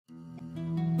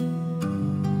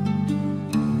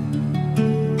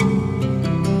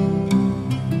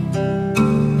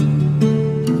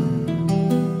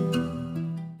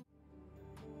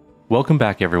Welcome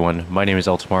back, everyone. My name is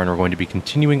Eltimar, and we're going to be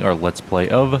continuing our Let's Play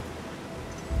of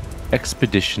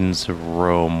Expeditions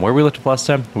Rome. Where we left off last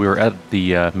time, we were at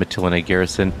the Mytilene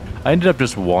garrison. I ended up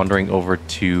just wandering over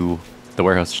to the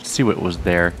warehouse to see what was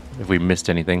there, if we missed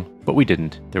anything, but we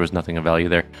didn't. There was nothing of value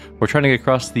there. We're trying to get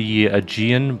across the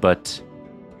Aegean, but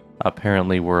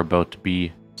apparently we're about to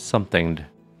be somethinged.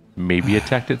 Maybe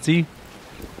attacked at sea?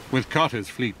 With Carter's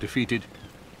fleet defeated,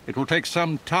 it will take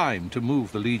some time to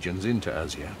move the legions into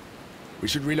Asia. We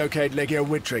should relocate Legio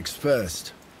Witrix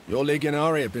first. Your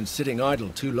legionari have been sitting idle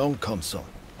too long, Consul.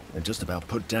 They're just about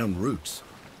put down roots.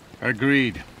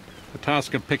 Agreed. The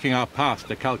task of picking our path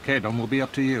to Chalcedon will be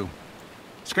up to you.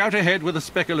 Scout ahead with the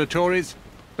speculatores,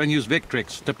 then use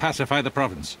Victrix to pacify the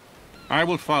province. I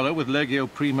will follow with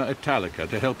Legio Prima Italica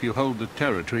to help you hold the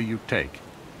territory you take.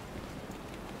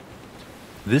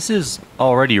 This is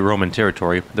already Roman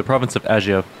territory. The province of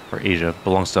Asia, or Asia,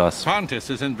 belongs to us. Pontus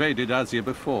has invaded Asia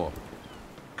before.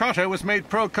 Carter was made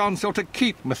proconsul to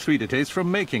keep Mithridates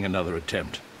from making another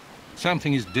attempt.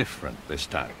 Something is different this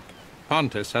time.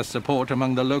 Pontus has support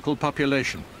among the local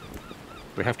population.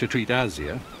 We have to treat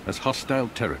Asia as hostile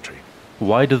territory.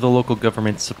 Why do the local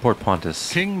governments support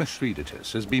Pontus? King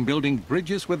Mithridates has been building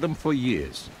bridges with them for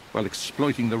years, while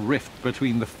exploiting the rift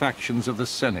between the factions of the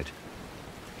Senate.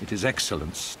 It is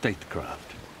excellent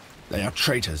statecraft. They are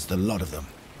traitors, the lot of them.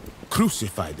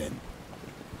 Crucify them.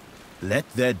 Let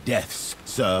their deaths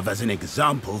serve as an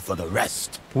example for the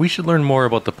rest. We should learn more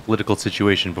about the political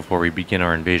situation before we begin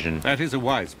our invasion. That is a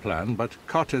wise plan, but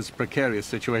Carter's precarious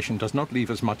situation does not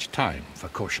leave us much time for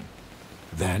caution.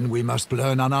 Then we must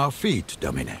learn on our feet,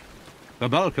 Domine. The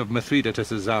bulk of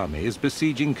Mithridates' army is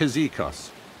besieging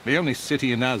Kazikos, the only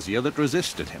city in Asia that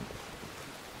resisted him.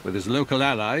 With his local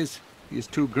allies, he is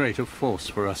too great a force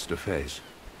for us to face.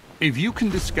 If you can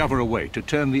discover a way to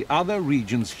turn the other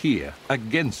regions here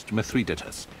against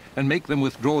Mithridates and make them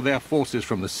withdraw their forces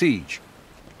from the siege,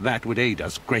 that would aid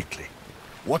us greatly.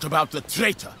 What about the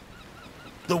traitor?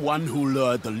 The one who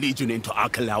lured the Legion into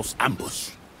Archelaus' ambush?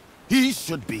 He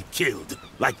should be killed,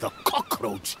 like the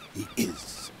cockroach he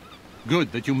is.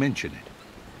 Good that you mention it.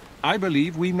 I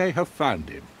believe we may have found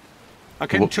him. A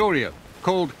centurion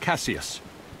called Cassius.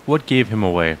 What gave him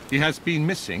away? He has been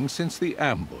missing since the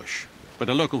ambush, but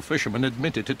a local fisherman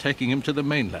admitted to taking him to the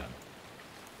mainland.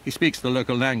 He speaks the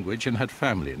local language and had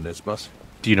family in Lesbos.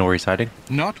 Do you know where he's hiding?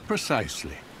 Not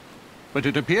precisely, but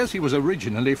it appears he was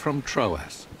originally from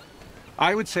Troas.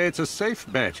 I would say it's a safe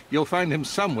bet you'll find him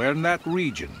somewhere in that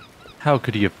region. How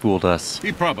could he have fooled us?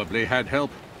 He probably had help.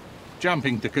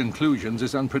 Jumping to conclusions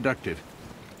is unproductive.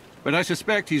 But I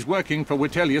suspect he's working for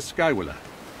Vitellius Skywiller.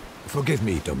 Forgive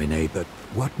me, Domine, but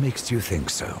what makes you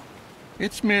think so?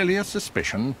 It's merely a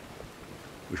suspicion.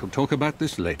 We shall talk about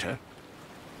this later.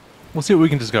 We'll see what we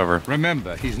can discover.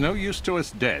 Remember, he's no use to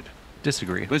us dead.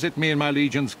 Disagree. Visit me in my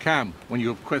legion's camp when you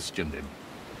have questioned him.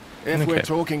 If Okay. we're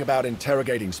talking about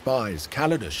interrogating spies,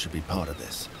 Calidus should be part of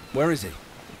this. Where is he?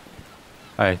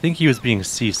 I think he was being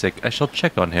seasick. I shall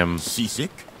check on him.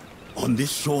 Seasick? On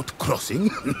this short crossing?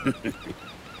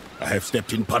 I have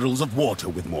stepped in puddles of water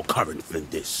with more current than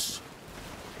this.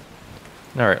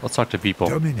 Alright, let's talk to people.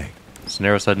 Domine,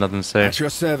 Scenaros had nothing to say. At your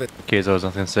service. Keizo has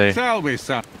nothing to say. Shall we,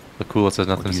 son? Lakulis has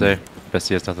nothing to say.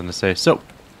 Bessie has nothing to say. So,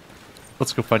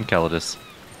 let's go find Calidus.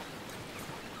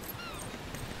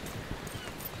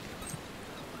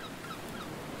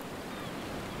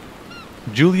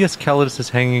 Julius Calidus is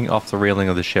hanging off the railing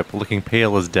of the ship, looking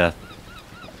pale as death.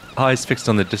 Eyes fixed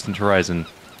on the distant horizon.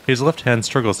 His left hand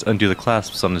struggles to undo the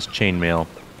clasps on his chainmail.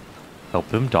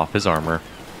 Help him doff his armor.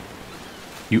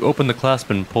 You open the clasp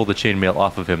and pull the chainmail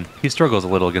off of him. He struggles a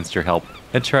little against your help,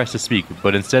 and tries to speak,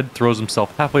 but instead throws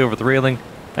himself halfway over the railing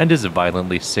and is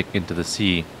violently sick into the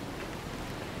sea.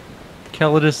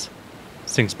 Calidus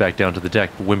sinks back down to the deck,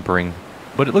 whimpering,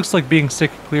 but it looks like being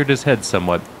sick cleared his head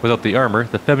somewhat. Without the armor,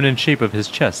 the feminine shape of his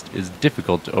chest is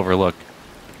difficult to overlook.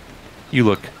 You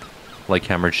look like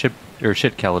hammered shit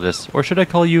Calidus, or should I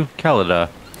call you Calida?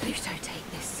 Please don't take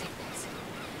this sickness.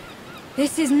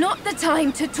 This is not the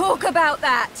time to talk about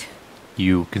that!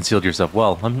 You concealed yourself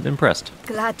well. I'm impressed.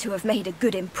 Glad to have made a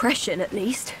good impression, at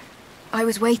least. I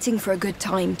was waiting for a good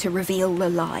time to reveal the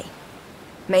lie.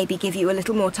 Maybe give you a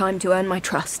little more time to earn my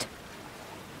trust.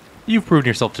 You've proven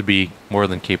yourself to be more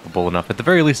than capable enough. At the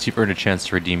very least, you've earned a chance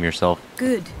to redeem yourself.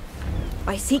 Good.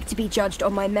 I seek to be judged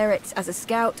on my merits as a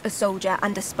scout, a soldier,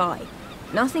 and a spy.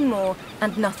 Nothing more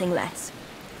and nothing less.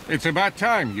 It's about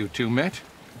time you two met.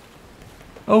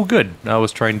 Oh, good. I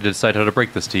was trying to decide how to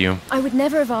break this to you. I would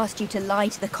never have asked you to lie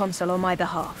to the consul on my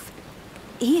behalf.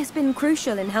 He has been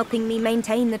crucial in helping me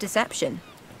maintain the deception.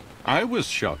 I was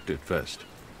shocked at first.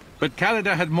 But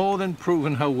Callida had more than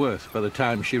proven her worth by the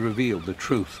time she revealed the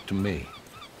truth to me.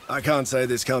 I can't say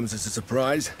this comes as a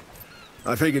surprise.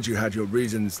 I figured you had your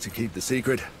reasons to keep the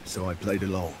secret, so I played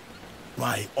along.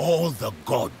 By all the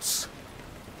gods,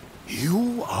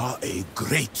 you are a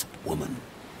great woman.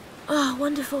 Ah,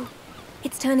 wonderful.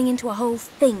 It's turning into a whole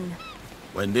thing.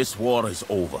 When this war is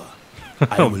over,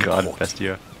 I Oh will god, court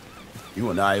Bestia. you. You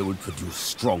and I will produce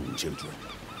strong children.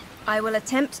 I will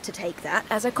attempt to take that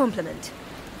as a compliment.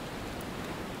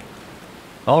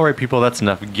 Alright people, that's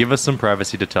enough. Give us some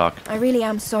privacy to talk. I really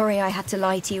am sorry I had to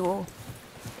lie to you all.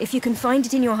 If you can find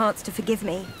it in your hearts to forgive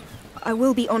me, I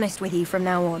will be honest with you from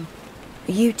now on.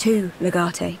 You too,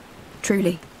 Legate.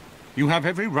 Truly. You have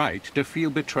every right to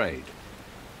feel betrayed.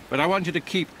 But I want you to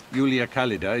keep Julia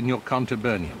Callida in your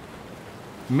contubernum.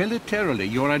 Militarily,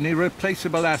 you're an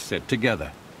irreplaceable asset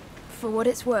together. For what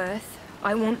it's worth,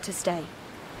 I want to stay.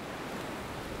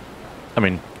 I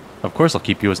mean, of course I'll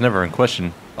keep you. It's never in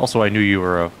question. Also, I knew you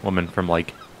were a woman from,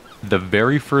 like, the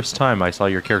very first time I saw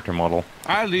your character model.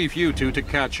 I'll leave you two to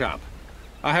catch up.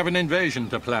 I have an invasion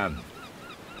to plan.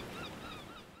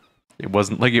 It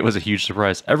wasn't like it was a huge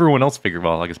surprise. Everyone else figured,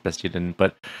 well, I guess Bestia didn't,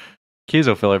 but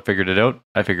Keizo filler figured it out.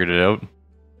 I figured it out.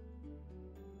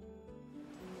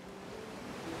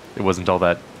 It wasn't all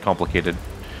that complicated.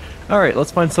 Alright,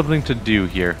 let's find something to do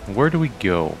here. Where do we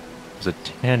go? There's a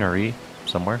tannery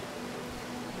somewhere.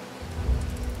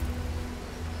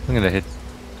 I'm gonna hit...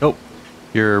 Oh!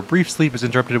 Your brief sleep is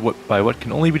interrupted by what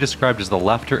can only be described as the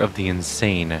laughter of the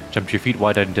insane. Jump to your feet,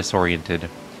 wide-eyed and disoriented.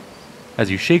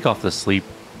 As you shake off the sleep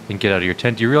and get out of your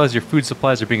tent, you realize your food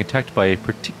supplies are being attacked by a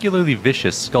particularly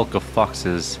vicious skulk of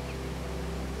foxes.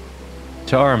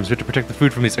 To arms, we have to protect the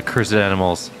food from these accursed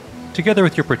animals. Together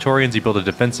with your Praetorians, you build a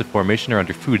defensive formation around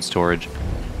your food storage.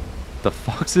 The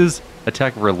foxes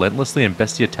attack relentlessly, and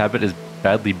Bestia Tabit is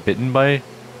badly bitten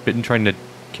trying to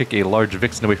kick a large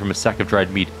vixen away from a sack of dried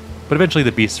meat. But eventually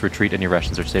the beasts retreat and your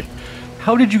rations are safe.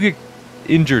 How did you get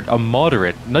injured? A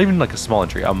moderate, not even like a small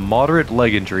injury, a moderate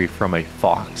leg injury from a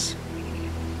fox.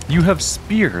 You have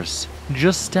spears.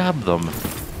 Just stab them.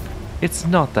 It's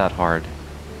not that hard.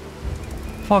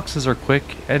 Foxes are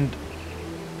quick, and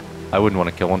I wouldn't want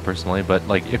to kill one personally, but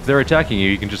like if they're attacking you,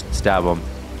 you can just stab them.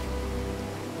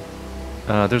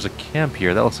 There's a camp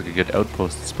here. That looks like a good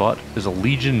outpost spot. There's a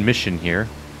Legion mission here.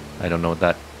 I don't know what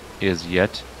that is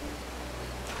yet.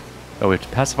 Oh, we have to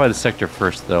pacify the sector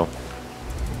first, though.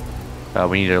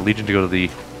 We need a Legion to go to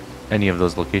any of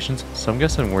those locations, so I'm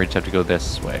guessing we're going to have to go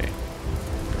this way.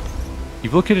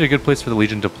 You've located a good place for the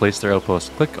Legion to place their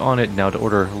outpost. Click on it now to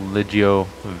order Legio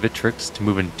Vitrix to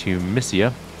move into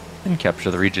Mysia and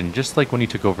capture the region, just like when you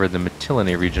took over the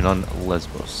Mytilene region on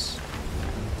Lesbos.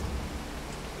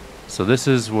 So this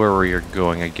is where we are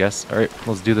going, I guess. Alright,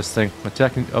 let's do this thing.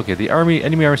 Attacking. Okay, the enemy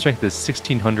army strength is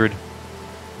 1600.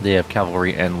 They have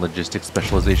cavalry and logistics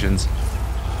specializations.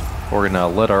 We're gonna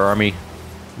let our army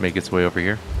make its way over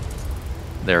here.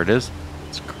 There it is.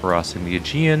 It's crossing the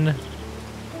Aegean.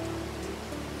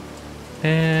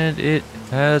 And it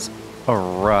has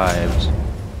arrived.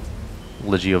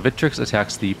 Legio Vitrix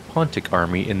attacks the Pontic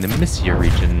army in the Mysia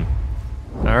region.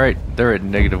 Alright, they're at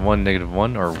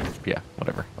 -1, or yeah,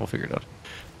 whatever. We'll figure it out.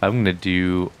 I'm gonna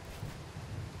do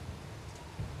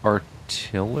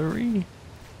artillery?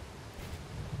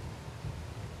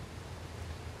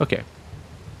 Okay.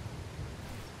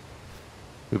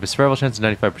 We have a survival chance of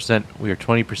 95%. We are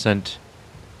 20%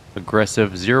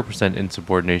 aggressive, 0%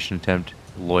 insubordination attempt,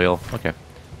 loyal. Okay.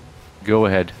 Go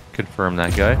ahead. Confirm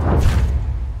that guy.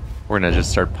 We're gonna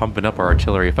just start pumping up our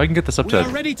artillery. If I can get this up to a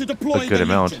good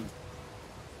amount.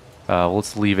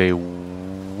 Let's leave a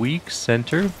weak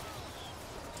center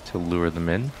to lure them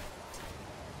in.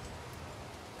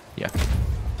 Yeah.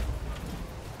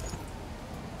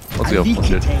 Let's go. Let's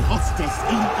do it.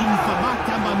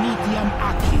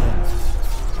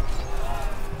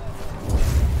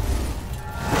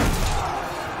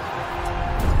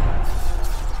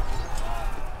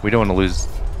 We don't want to lose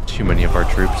too many of our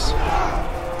troops.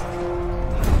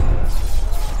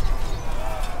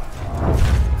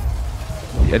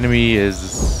 The enemy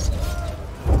is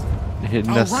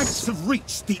hitting us. Our ranks have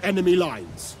reached the enemy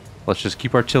lines. Let's just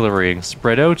keep artillerying.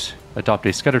 Spread out. Adopt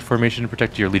a scattered formation to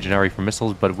protect your legionary from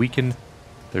missiles, but weaken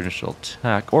their initial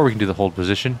attack. Or we can do the hold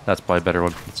position. That's probably a better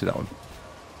one. Let's do that one.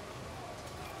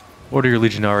 Order your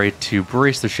legionary to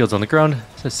brace their shields on the ground.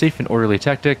 It's a safe and orderly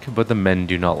tactic, but the men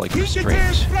do not like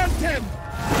restraint.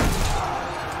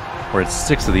 We're at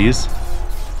 6 of these.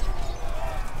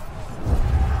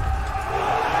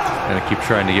 And I keep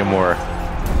trying to get more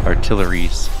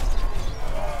artilleries.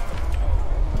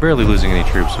 Barely losing any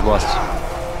troops. We've lost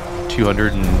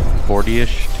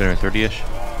 240-ish, 230-ish.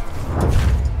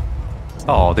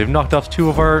 Oh, they've knocked off 2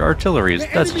 of our artilleries. The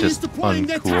That's enemy is just deploying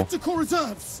their uncool. tactical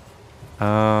reserves.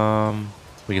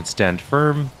 We can stand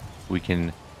firm. We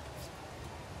can...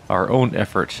 Our own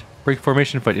effort. Break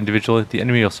formation, fight individually. The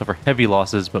enemy will suffer heavy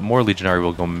losses, but more legionary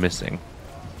will go missing.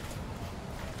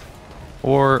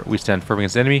 Or we stand firm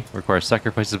against the enemy. Requires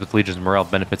sacrifices with legion's morale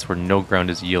benefits where no ground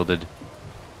is yielded.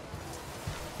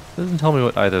 Doesn't tell me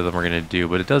what either of them are going to do,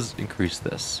 but it does increase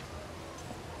this.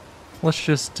 Let's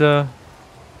just, our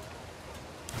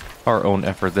own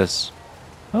effort this.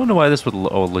 I don't know why this would...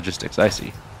 Oh, logistics. I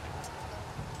see.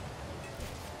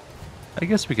 I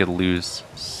guess we could lose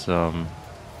some...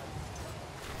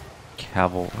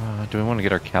 do we want to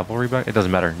get our cavalry back? It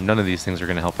doesn't matter. None of these things are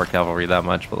going to help our cavalry that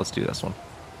much, but let's do this one.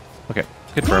 Okay,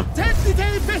 confirm.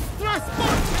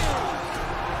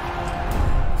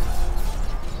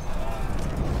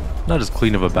 Not as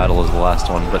clean of a battle as the last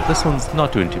one, but this one's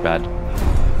not doing too bad.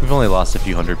 We've only lost a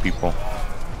few hundred people.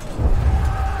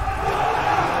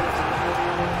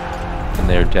 And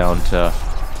they're down to...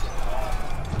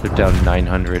 They're down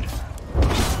 900.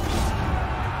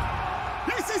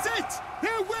 This is it!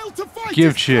 Their will to fight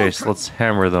Give is chase, broken. let's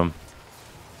hammer them.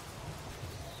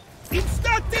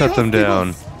 Cut them down.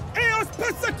 Eos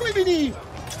persequimini!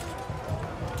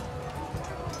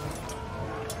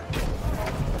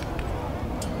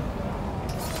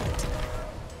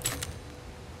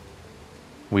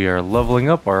 We are leveling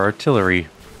up our artillery.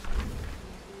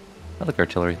 I like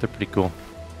artillery, they're pretty cool.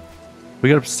 We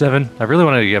got up to 7. I really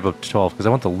wanted to get up to 12 because I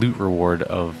want the loot reward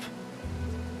of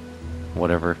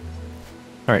whatever.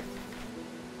 Alright.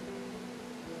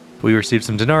 We received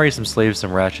some denarii, some slaves,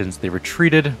 some rations. They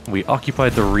retreated. We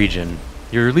occupied the region.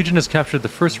 Your legion has captured the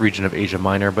first region of Asia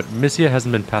Minor, but Mysia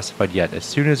hasn't been pacified yet. As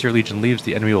soon as your legion leaves,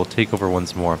 the enemy will take over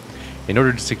once more. In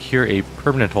order to secure a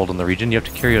permanent hold on the region, you have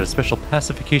to carry out a special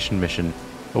pacification mission.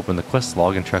 Open the quest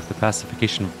log and track the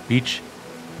pacification beach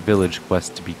village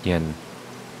quest to begin.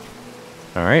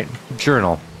 Alright,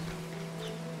 journal.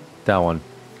 That one.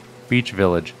 Beach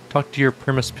village. Talk to your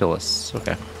Primus Pilus.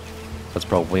 Okay. That's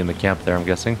probably in the camp there, I'm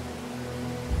guessing.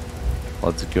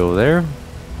 Let's go there.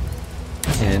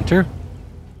 Enter.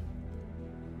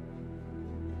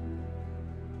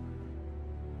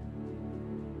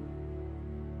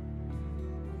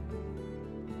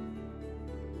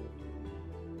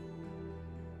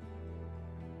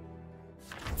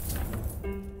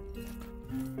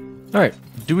 Alright,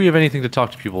 do we have anything to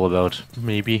talk to people about?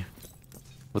 Maybe.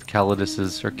 With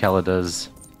Calidus's, or Calida's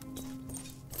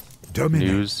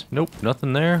news? Nope,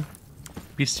 nothing there.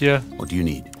 Bestia? What do you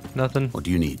need? Nothing. What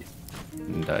do you need?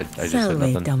 I just said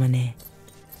nothing. Domine.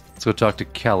 Let's go talk to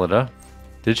Calida.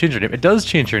 Did it change her name? It does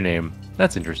change her name.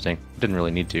 That's interesting. Didn't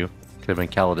really need to. Could have been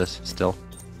Calidus still.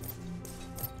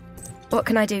 What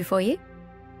can I do for you?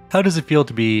 How does it feel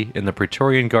to be in the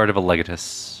Praetorian Guard of a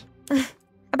Legatus?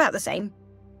 About the same.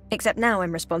 Except now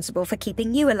I'm responsible for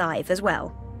keeping you alive as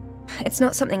well. It's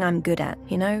not something I'm good at,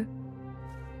 you know?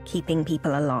 Keeping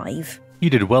people alive. You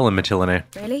did well in Mytilene.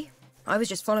 Really? I was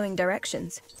just following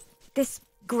directions. This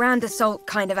grand assault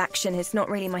kind of action is not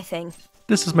really my thing.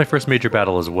 This is my first major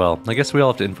battle as well. I guess we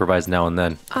all have to improvise now and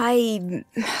then. I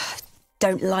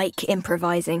don't like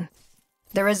improvising.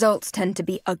 The results tend to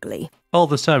be ugly. All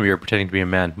this time you were pretending to be a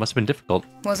man. Must have been difficult.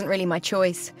 Wasn't really my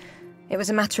choice. It was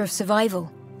a matter of survival.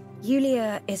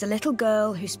 Yulia is a little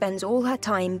girl who spends all her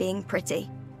time being pretty.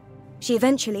 She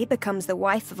eventually becomes the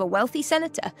wife of a wealthy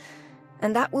senator,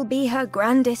 and that will be her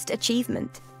grandest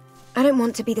achievement. I don't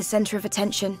want to be the center of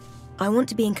attention. I want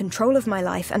to be in control of my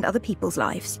life and other people's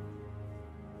lives.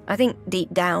 I think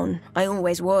deep down, I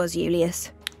always was,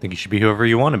 Julius. I think you should be whoever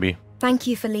you want to be. Thank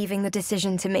you for leaving the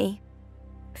decision to me.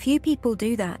 Few people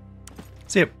do that.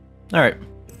 See ya. Alright.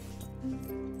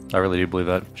 I really do believe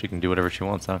that. She can do whatever she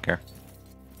wants, I don't care.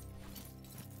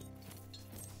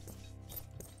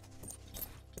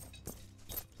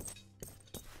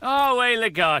 Oh, hey,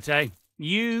 Legate.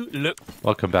 You look...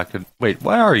 Welcome back to... Wait,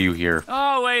 why are you here?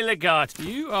 Oh, hey, Legate.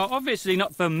 You are obviously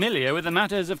not familiar with the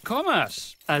matters of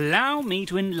commerce. Allow me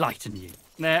to enlighten you.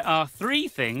 There are 3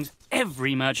 things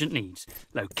every merchant needs.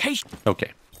 Location...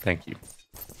 Okay, thank you.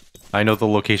 I know the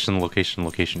location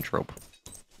trope.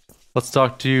 Let's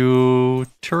talk to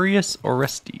Turius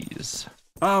Orestes.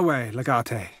 Awe,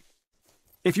 Legate.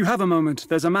 If you have a moment,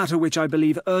 there's a matter which I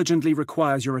believe urgently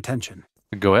requires your attention.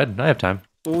 Go ahead, I have time.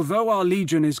 Although our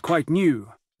legion is quite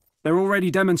new, they're already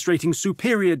demonstrating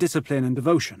superior discipline and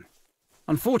devotion.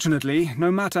 Unfortunately,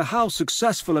 no matter how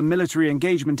successful a military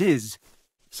engagement is,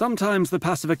 sometimes the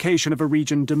pacification of a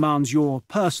region demands your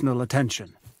personal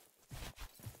attention.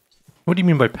 What do you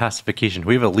mean by pacification?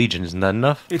 We have a legion, isn't that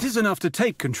enough? It is enough to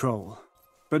take control,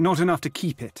 but not enough to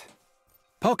keep it.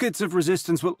 Pockets of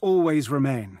resistance will always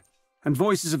remain, and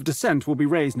voices of dissent will be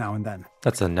raised now and then.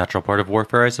 That's a natural part of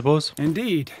warfare, I suppose.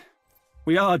 Indeed.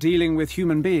 We are dealing with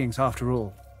human beings, after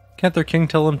all. Can't their king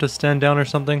tell them to stand down or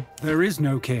something? There is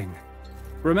no king.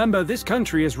 Remember, this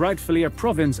country is rightfully a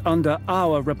province under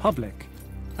our republic.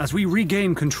 As we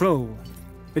regain control,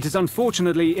 it is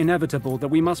unfortunately inevitable that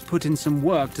we must put in some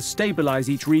work to stabilize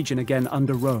each region again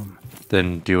under Rome.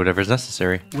 Then do whatever's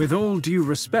necessary. With all due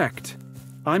respect,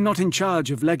 I'm not in charge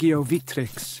of Legio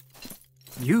Victrix.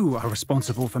 You are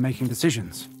responsible for making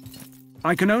decisions.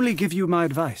 I can only give you my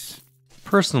advice.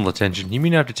 Personal attention? You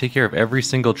mean I have to take care of every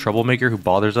single troublemaker who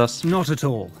bothers us? Not at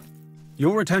all.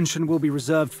 Your attention will be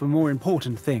reserved for more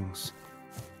important things.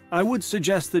 I would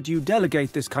suggest that you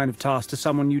delegate this kind of task to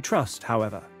someone you trust,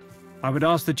 however. I would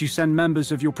ask that you send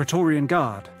members of your Praetorian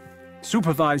Guard,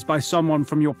 supervised by someone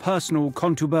from your personal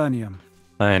contubernium.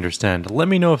 I understand. Let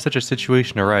me know if such a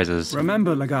situation arises.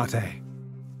 Remember, Legate,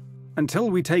 until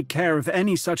we take care of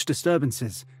any such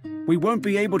disturbances, we won't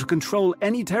be able to control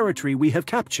any territory we have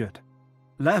captured.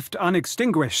 Left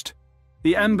unextinguished,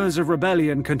 the embers of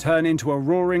rebellion can turn into a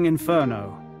roaring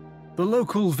inferno. The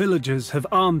local villagers have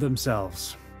armed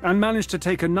themselves and managed to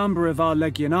take a number of our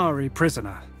legionari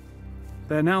prisoner.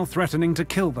 They're now threatening to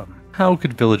kill them. How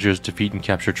could villagers defeat and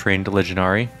capture trained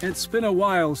legionari? It's been a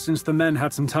while since the men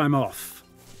had some time off.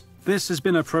 This has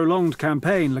been a prolonged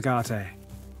campaign, Legate,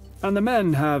 and the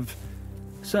men have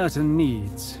certain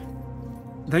needs.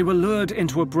 They were lured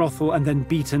into a brothel and then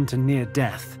beaten to near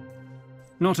death.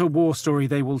 Not a war story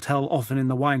they will tell often in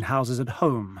the wine houses at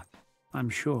home, I'm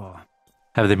sure.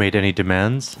 Have they made any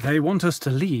demands? They want us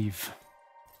to leave.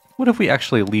 What if we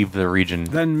actually leave the region?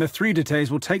 Then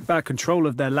Mithridates will take back control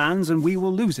of their lands and we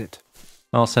will lose it.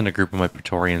 I'll send a group of my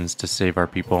Praetorians to save our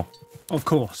people. Of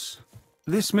course.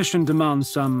 This mission demands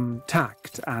some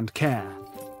tact and care.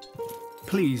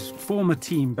 Please, form a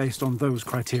team based on those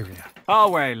criteria. Our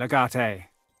way, Legate.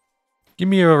 Give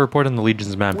me a report on the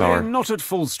Legion's manpower. We're not at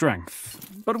full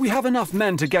strength, but we have enough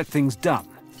men to get things done.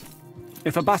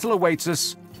 If a battle awaits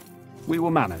us, we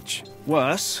will manage.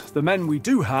 Worse, the men we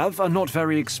do have are not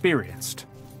very experienced.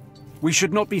 We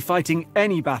should not be fighting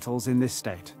any battles in this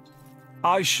state.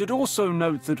 I should also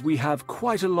note that we have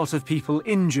quite a lot of people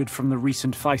injured from the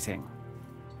recent fighting.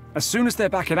 As soon as they're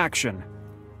back in action,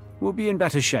 we'll be in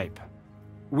better shape.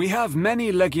 We have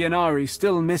many legionari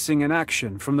still missing in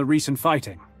action from the recent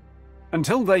fighting.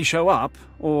 Until they show up,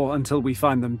 or until we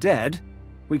find them dead,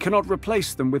 we cannot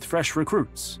replace them with fresh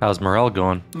recruits. How's morale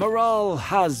going? Morale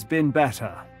has been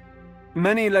better.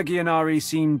 Many legionari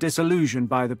seem disillusioned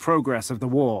by the progress of the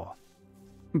war.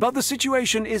 But the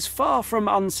situation is far from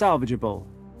unsalvageable.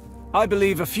 I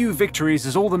believe a few victories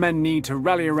is all the men need to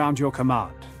rally around your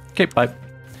command. Okay, bye.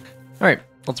 Alright,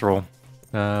 let's roll.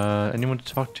 Anyone to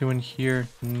talk to in here?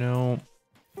 No.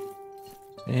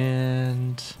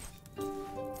 And...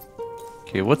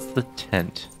 okay, what's the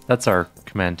tent? That's our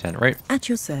command tent, right? At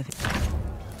your service.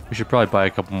 We should probably buy a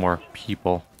couple more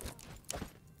people.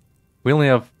 We only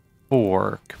have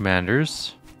 4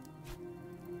 commanders.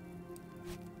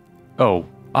 Oh,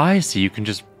 I see. You can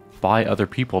just buy other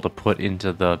people to put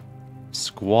into the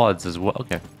squads as well.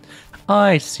 Okay.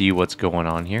 I see what's going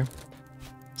on here.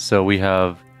 So we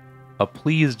have a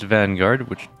pleased vanguard,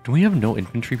 which... do we have no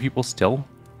infantry people still?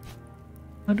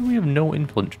 How do we have no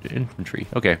infantry?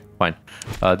 Okay, fine.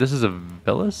 This is a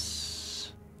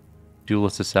Velis?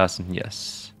 Duelist assassin,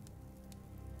 yes.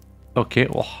 Okay,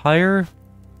 we'll hire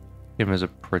him as a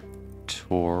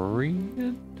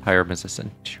Praetorian? Hire him as a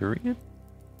Centurion?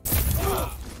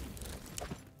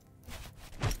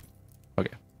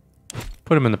 Okay.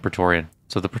 Put him in the Praetorian.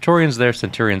 So the Praetorians there,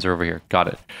 Centurions are over here. Got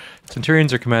it.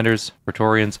 Centurions are commanders,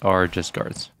 Praetorians are just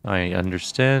guards. I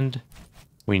understand.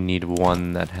 We need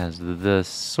one that has the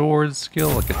sword skill,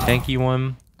 like a tanky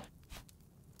one.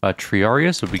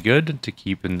 Triarius would be good to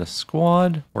keep in the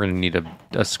squad. We're going to need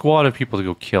a squad of people to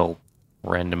go kill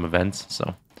random events,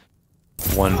 so...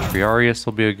 1 Triarius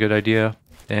will be a good idea.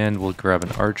 And we'll grab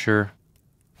an archer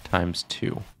times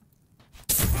 2.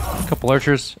 A couple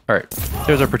archers. Alright,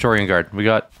 there's our Praetorian Guard. We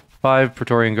got 5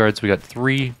 Praetorian Guards, we got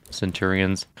 3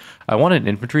 Centurions. I want an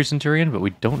infantry Centurion, but we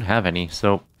don't have any,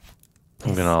 so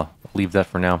I'm gonna leave that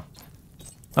for now.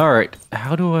 Alright,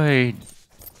 how do I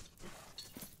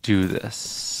do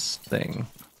this thing?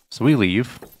 So we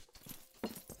leave,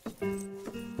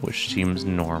 which seems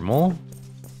normal.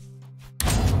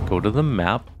 Go to the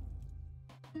map.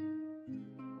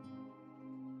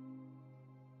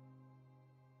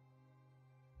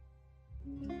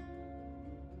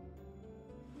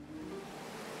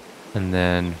 And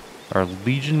then our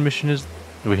Legion mission is...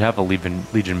 we have a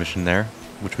Legion mission there.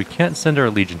 which we can't send our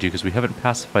legion to because we haven't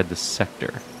pacified the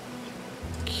sector.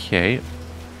 Okay.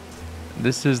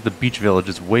 This is the beach village.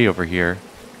 It's way over here.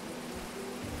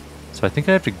 So I think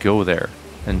I have to go there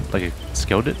and, like,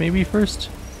 scout it maybe first?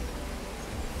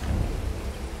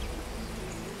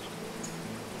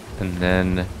 And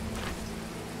then...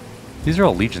 These are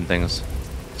all legion things.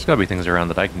 There's gotta be things around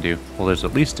that I can do. Well, there's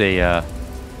at least a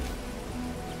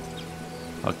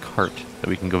cart that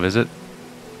we can go visit.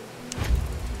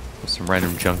 With some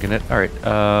random junk in it. Alright,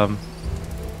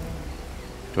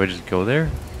 do I just go there?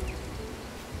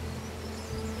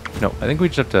 No, I think we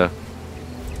just have to...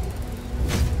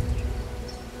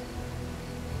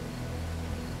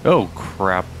 Oh,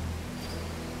 crap.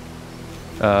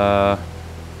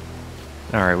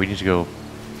 Alright, we need to go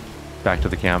back to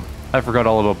the camp. I forgot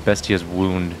all about Bestia's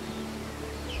wound.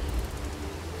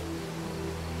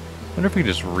 I wonder if we could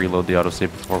just reload the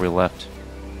autosave before we left.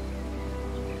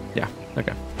 Yeah,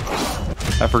 okay.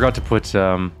 I forgot to put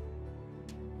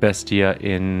Bestia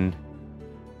in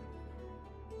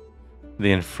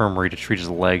the infirmary to treat his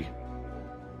leg.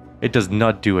 It does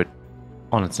not do it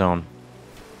on its own.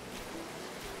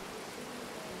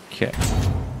 Okay.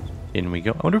 In we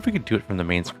go. I wonder if we could do it from the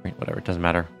main screen. Whatever, it doesn't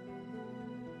matter.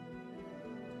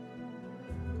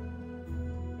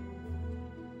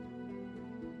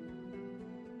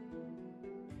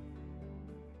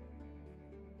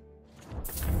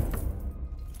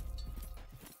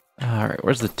 Alright,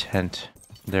 where's the tent?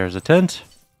 There's a tent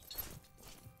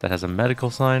that has a medical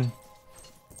sign.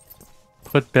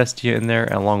 Put Bestia in there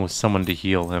along with someone to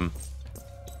heal him.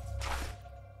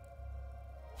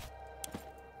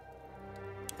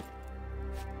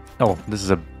 Oh, this is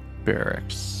a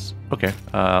barracks. Okay,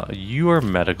 you are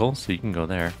medical, so you can go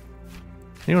there.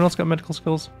 Anyone else got medical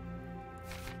skills?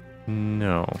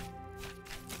 No.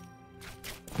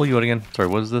 Pull you out again. Sorry,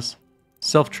 what is this?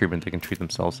 Self-treatment, they can treat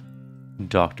themselves.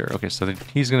 Doctor. Okay, so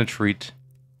he's going to treat...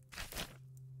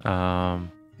 Oh,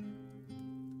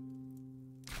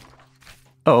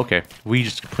 okay. We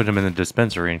just put him in the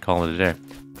dispensary and call it a day.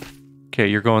 Okay,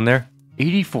 you're going there?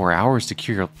 84 hours to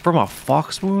cure from a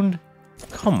fox wound?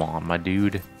 Come on, my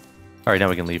dude. Alright, now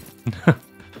we can leave. I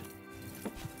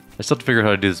still have to figure out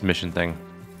how to do this mission thing.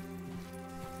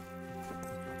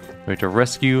 We have to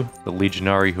rescue the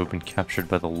Legionari who have been captured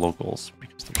by the locals,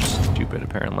 because they're stupid,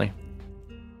 apparently.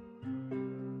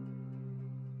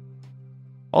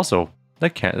 Also,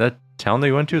 that town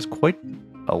they went to is quite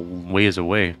a ways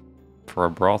away for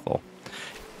a brothel.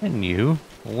 Anywho,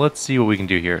 let's see what we can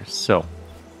do here. So,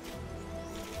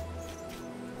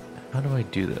 how do I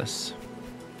do this?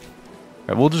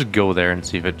 Alright, we'll just go there and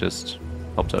see if it just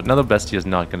helps out. Now the Bestia is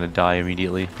not going to die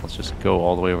immediately. Let's just go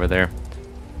all the way over there.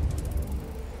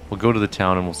 We'll go to the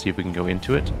town and we'll see if we can go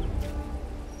into it.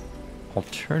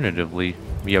 Alternatively,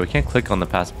 yeah, we can't click on the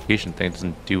pacification thing. It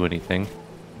doesn't do anything.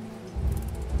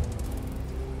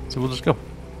 So we'll just go.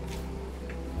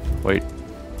 Wait.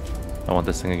 I want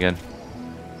this thing again.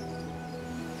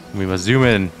 We must zoom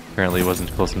in. Apparently it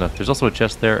wasn't close enough. There's also a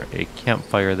chest there, a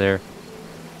campfire there,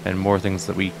 and more things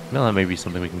that we... Well, that may be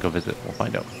something we can go visit. We'll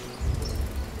find out.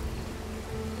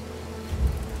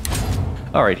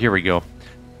 Alright, here we go.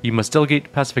 You must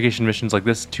delegate pacification missions like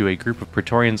this to a group of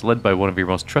Praetorians led by one of your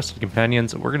most trusted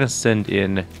companions. We're going to send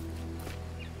in...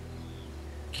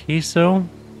 Queso?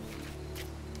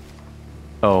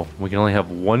 Oh, we can only have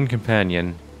one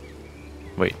companion.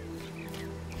 Wait.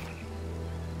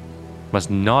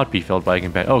 Must not be filled by a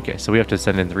companion. Okay, so we have to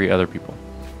send in 3 other people.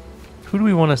 Who do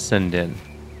we want to send in?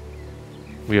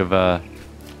 We have a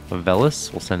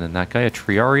Velis. We'll send in that guy. A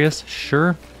Triarius,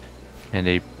 sure. And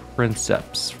a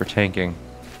Princeps for tanking.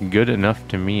 Good enough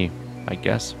to me, I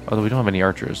guess. Although we don't have any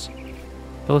archers.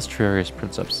 Velis, Triarius,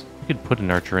 Princeps. We could put an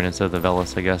archer in instead of the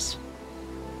Velis, I guess.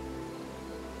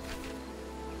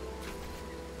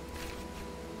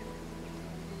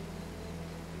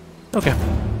 Okay.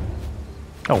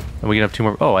 Oh, and we can have 2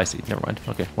 more. Oh, I see. Never mind.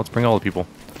 Okay, let's bring all the people.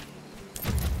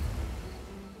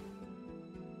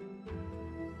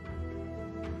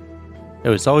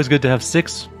 It's always good to have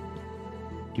 6,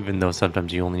 even though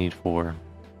sometimes you only need 4.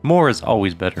 More is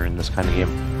always better in this kind of game.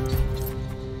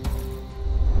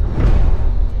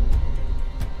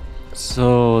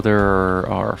 So there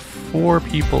are 4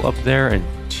 people up there and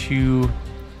 2.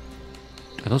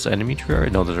 Are those enemy trio?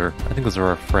 No, those are. I think those are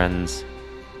our friends.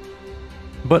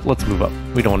 But let's move up.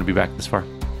 We don't want to be back this far.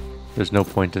 There's no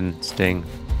point in staying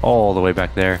all the way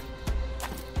back there.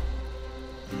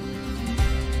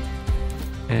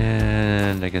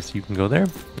 And I guess you can go there,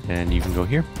 and you can go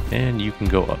here, and you can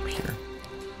go up here.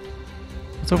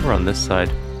 What's over on this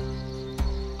side?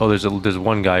 Oh, there's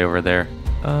one guy over there.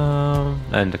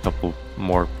 And a couple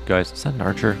more guys. Is that an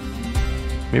archer?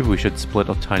 Maybe we should split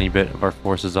a tiny bit of our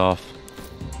forces off.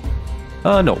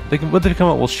 No. When they come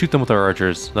out, we'll shoot them with our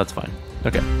archers. That's fine.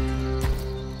 Okay.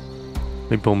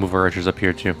 Maybe we'll move our archers up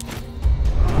here, too.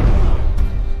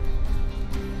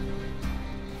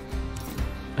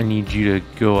 I need you to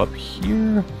go up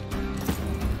here.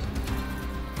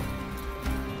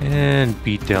 And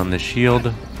beat down the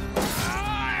shield.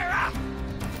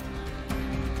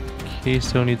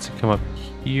 Queso needs to come up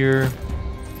here.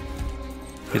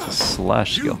 He has a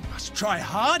slash skill. You must try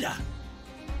harder.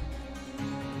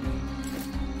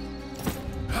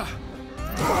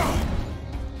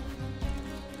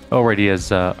 Oh, right, he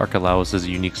has Archelaus as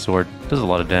a unique sword. Does a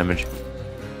lot of damage.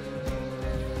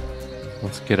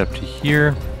 Let's get up to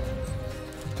here.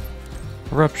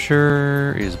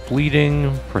 Rupture is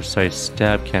bleeding. Precise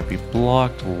stab can't be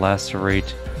blocked.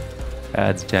 Lacerate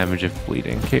adds damage if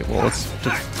bleeding. Okay, well, let's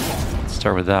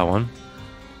start with that one.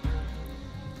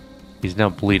 He's now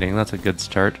bleeding. That's a good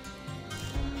start.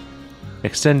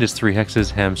 Extend is 3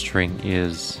 hexes. Hamstring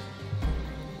is...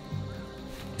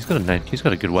 He's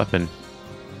got a good weapon.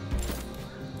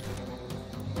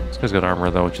 This guy's got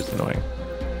armor though, which is annoying.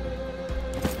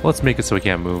 Let's make it so he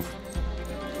can't move.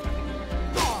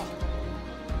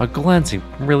 A glancing...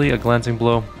 Really? A glancing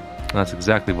blow? That's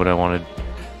exactly what I wanted.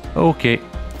 Okay.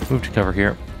 Move to cover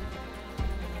here.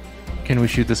 Can we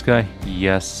shoot this guy?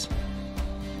 Yes.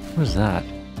 What is that?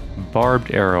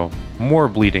 Barbed arrow. More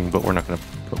bleeding, but we're not going to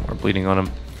put more bleeding on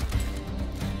him.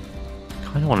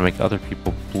 Kind of want to make other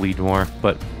people bleed more,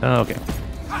 but okay.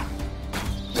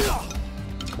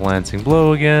 Glancing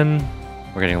blow again.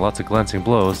 We're getting lots of glancing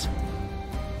blows.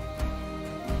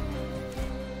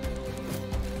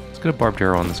 Let's get a barbed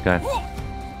arrow on this guy.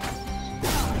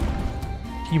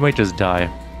 He might just die.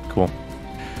 Cool.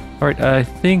 Alright, I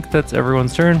think that's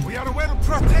everyone's turn. We are well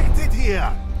protected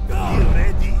here. Be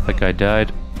ready. That guy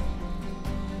died.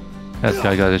 That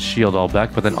guy got his shield all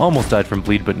back, but then almost died from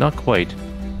bleed, but not quite.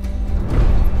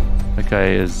 That guy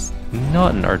is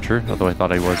not an archer, although I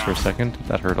thought I was for a second.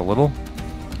 That hurt a little.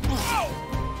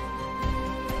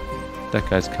 That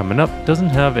guy's coming up. Doesn't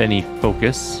have any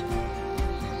focus,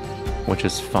 which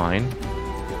is fine.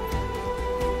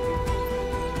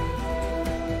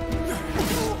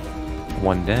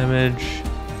 One damage.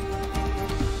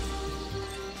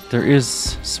 There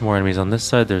is some more enemies on this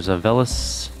side. There's a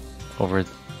Velis over... Is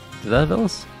that a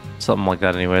Velis? Something like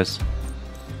that anyways.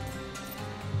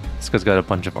 This guy's got a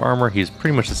bunch of armor. He's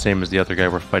pretty much the same as the other guy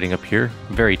we're fighting up here.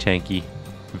 Very tanky.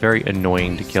 Very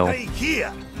annoying to kill. Stay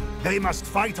here. They must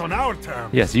fight on our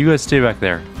terms. Yes, you guys stay back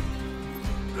there.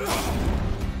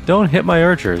 Don't hit my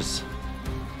archers.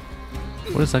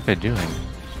 What is that guy doing?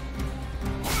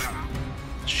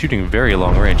 Shooting very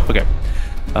long range. Okay.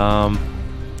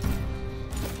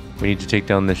 We need to take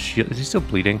down this shield. Is he still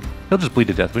bleeding? He'll just bleed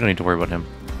to death. We don't need to worry about him.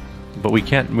 But we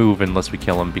can't move unless we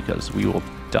kill him because we will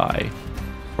die.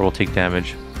 Or we'll take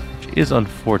damage. Which is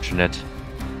unfortunate.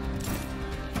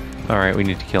 Alright, we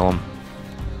need to kill him.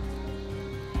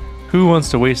 Who wants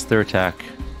to waste their attack?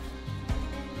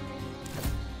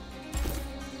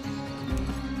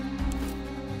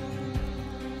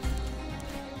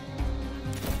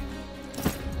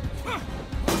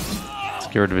 Let's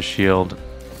get rid of his shield.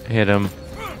 Hit him.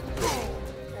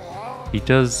 He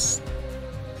does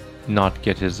not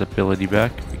get his ability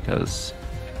back because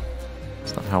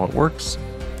that's not how it works.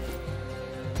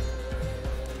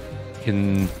 You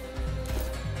can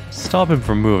stop him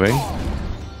from moving.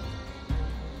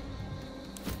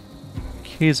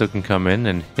 Queso can come in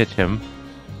and hit him.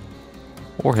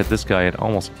 Or hit this guy and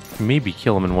almost maybe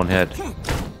kill him in one hit.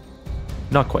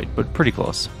 Not quite, but pretty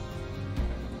close.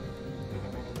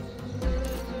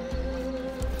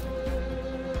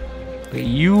 Okay,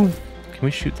 you... Can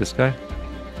we shoot this guy?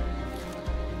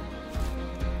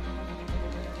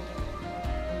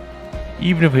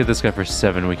 Even if we hit this guy for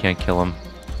 7, we can't kill him.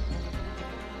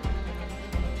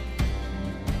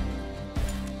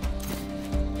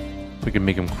 We can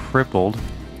make him crippled,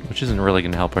 which isn't really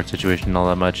going to help our situation all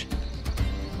that much.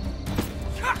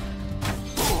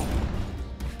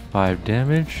 5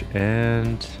 damage,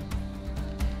 and...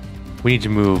 We need to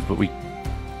move, but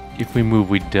if we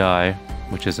move, we die,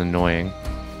 which is annoying.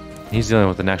 He's dealing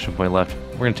with an action point left.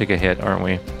 We're going to take a hit, aren't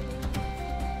we?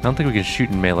 I don't think we can shoot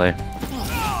in melee.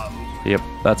 Yep,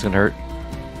 that's going to hurt.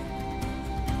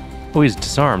 Oh, he's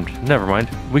disarmed. Never mind.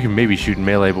 We can maybe shoot in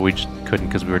melee, but we just couldn't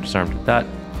because we were disarmed. That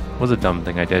was a dumb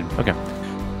thing I did. Okay,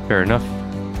 fair enough.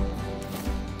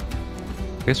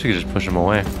 I guess we could just push him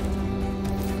away.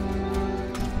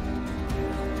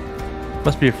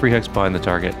 Must be a free hex behind the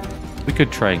target. We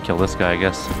could try and kill this guy, I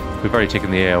guess. We've already taken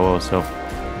the AOO, so...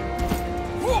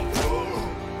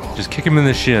 Just kick him in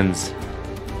the shins.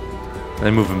 And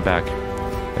then move him back.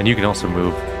 And you can also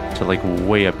move to like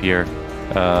way up here,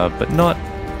 but not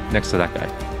next to that guy.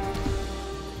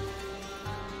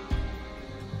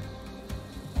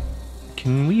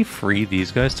 Can we free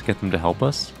these guys to get them to help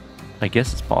us? I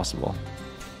guess it's possible.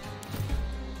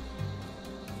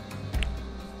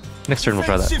 Next turn we'll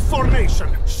try that. Formation,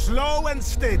 slow and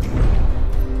steady.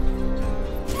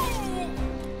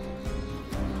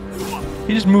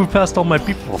 He just moved past all my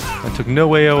people and took no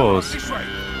AOs.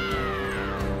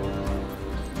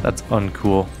 That's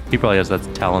uncool. He probably has that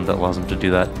talent that allows him to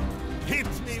do that. Hit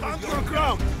me on your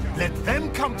ground. Let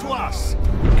them come to us.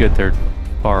 Good, they're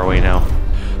far away now.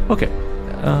 Okay.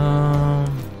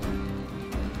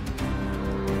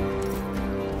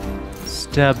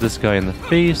 Stab this guy in the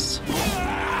face.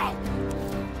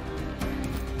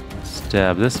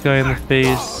 Stab this guy in the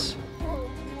face.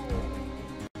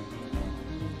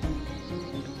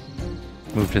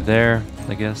 Move to there,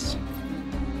 I guess.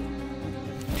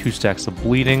 2 stacks of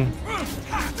bleeding.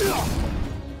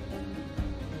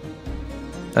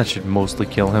 That should mostly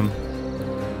kill him.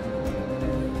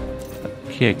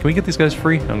 Okay, can we get these guys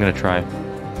free? I'm gonna try.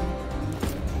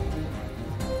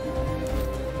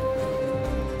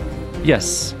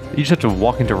 Yes! You just have to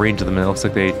walk into range of them and it looks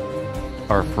like they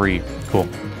are free. Cool.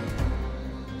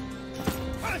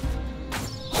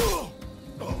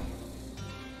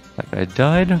 That guy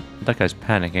died. That guy's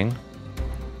panicking.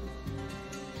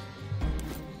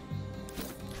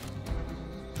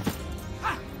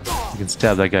 You can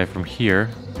stab that guy from here.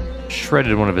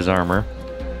 Shredded one of his armor.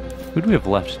 Who do we have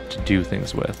left to do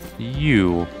things with?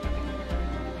 You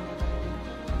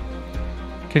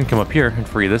can come up here and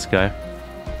free this guy.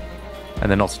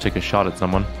 And then also take a shot at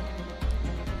someone.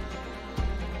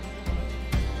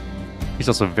 He's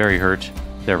also very hurt.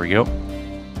 There we go.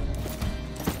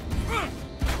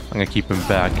 I'm gonna keep him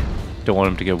back. Don't want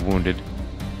him to get wounded.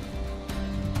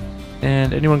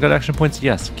 And anyone got action points?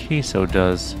 Yes, Queso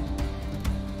does.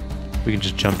 We can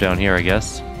just jump down here, I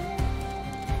guess.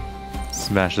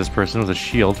 Smash this person with a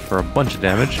shield for a bunch of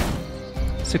damage.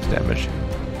 6 damage.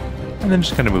 And then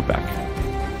just kind of move back.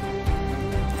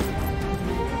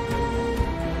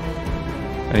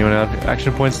 Anyone have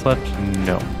action points left?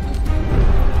 No.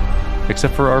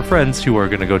 Except for our friends who are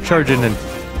gonna go charge in and...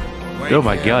 Oh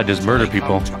my god, just murder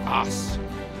people.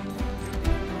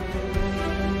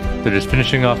 They're just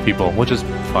finishing off people, which is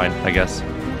fine, I guess.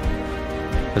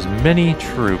 As many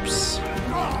troops.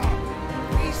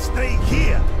 We stay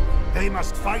here. They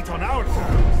must fight on our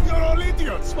terms. You're all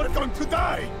idiots. We're going to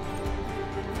die.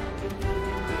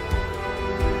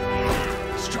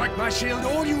 Strike my shield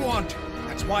all you want.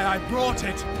 That's why I brought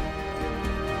it.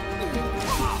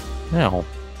 Now.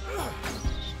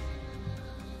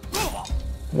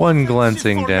 1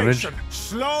 glancing damage.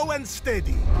 Slow and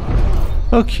steady.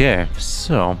 Okay,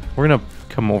 so we're gonna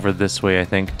come over this way, I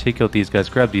think. Take out these guys,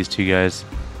 grab these 2 guys,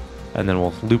 and then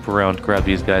we'll loop around, grab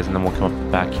these guys, and then we'll come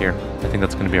up back here. I think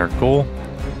that's gonna be our goal.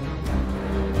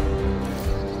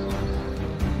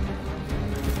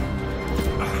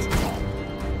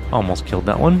 Almost killed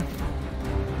that one.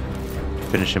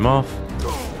 Finish him off.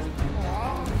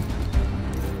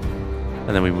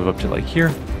 And then we move up to like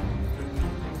here.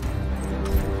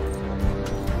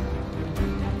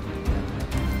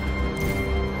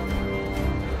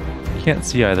 Can't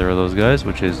see either of those guys,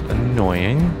 which is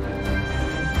annoying.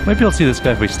 Might be able to see this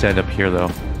guy if we stand up here, though.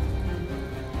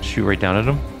 Shoot right down at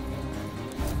him.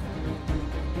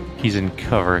 He's in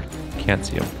cover. Can't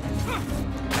see him.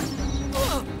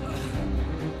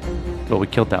 Oh, we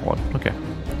killed that one. Okay.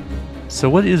 So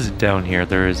what is down here?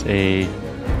 There is a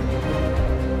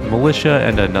militia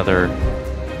and another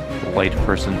light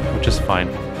person, which is fine.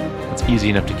 It's easy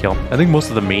enough to kill. I think most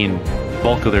of the main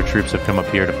bulk of their troops have come up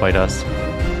here to fight us.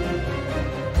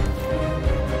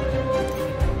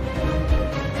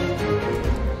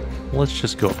 Let's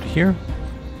just go up to here.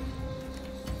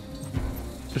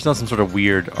 There's not some sort of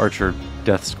weird archer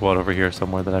death squad over here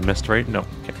somewhere that I missed, right? No.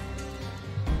 Okay.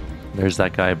 There's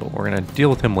that guy, but we're gonna deal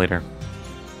with him later.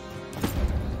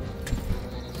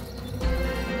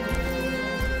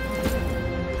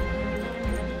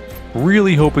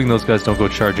 Really hoping those guys don't go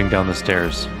charging down the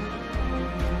stairs.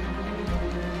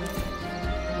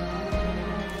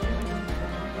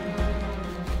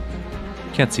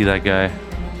 Can't see that guy.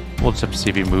 We'll just have to see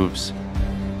if he moves.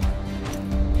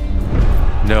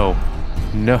 No.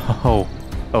 No.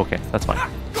 Okay, that's fine.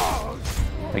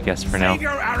 I guess for now. Save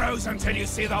your arrows until you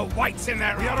see the whites in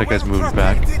their... That guy's moved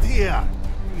back. Here.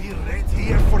 We're right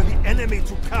here for the enemy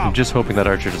to come. I'm just hoping that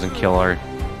archer doesn't kill our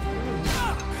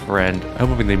friend. I'm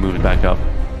hoping they move back up.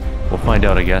 We'll find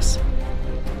out, I guess.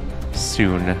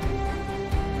 Soon.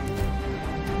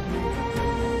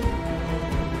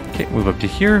 Okay, move up to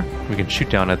here. We can shoot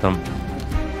down at them.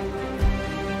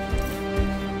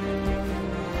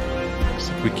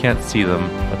 Except we can't see them,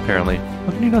 apparently.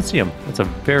 How can you not see them? It's a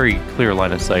very clear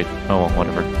line of sight. Oh, well,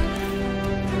 whatever.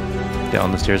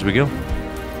 Down the stairs we go.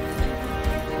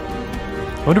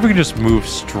 I wonder if we can just move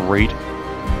straight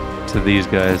to these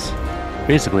guys.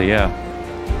 Basically, yeah.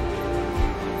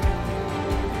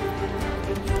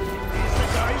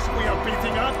 Guys, we are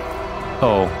beating up.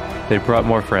 Oh, they brought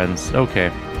more friends.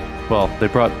 Okay. Well, they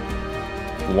brought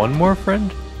one more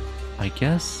friend? I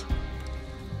guess?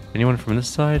 Anyone from this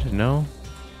side? No?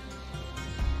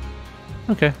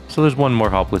 Okay, so there's one more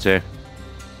hoplite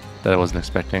that I wasn't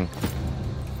expecting.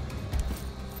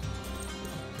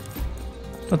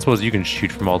 I suppose you can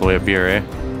shoot from all the way up here, eh?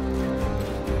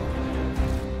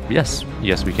 Yes.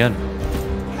 Yes, we can.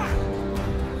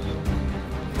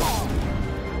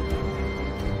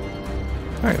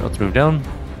 Alright, let's move down.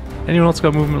 Anyone else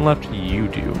got movement left? You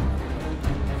do.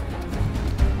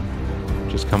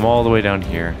 Just come all the way down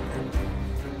here.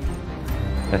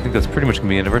 I think that's pretty much going to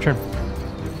be the end of our turn.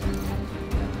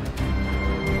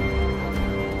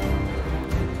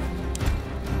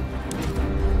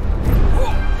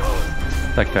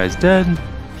 That guy's dead.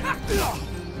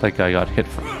 That guy got hit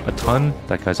for a ton.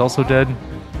 That guy's also dead.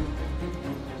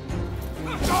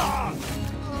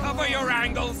 Cover your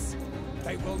angles.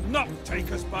 They will not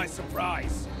take us by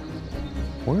surprise.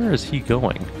 Where is he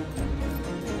going?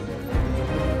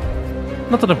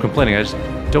 Not that I'm complaining, I just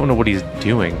don't know what he's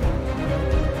doing.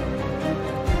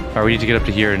 Alright, we need to get up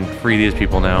to here and free these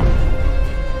people now.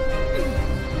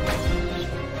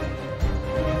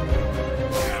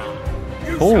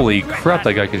 Holy crap,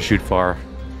 that guy can shoot far.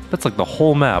 That's like the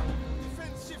whole map.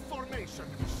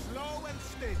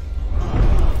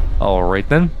 Alright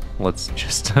then, let's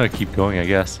just keep going, I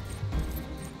guess.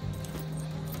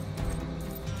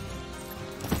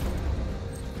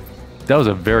 That was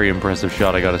a very impressive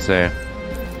shot, I gotta say.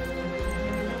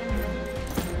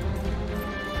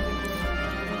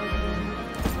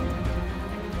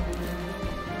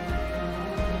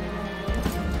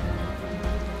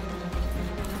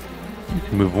 You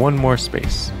can move one more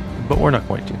space, but we're not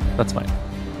going to. That's fine.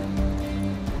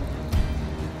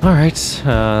 Alright,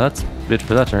 that's it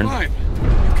for that turn. Fine.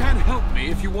 You can't help me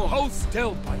if you will hold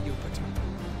still, by Jupiter.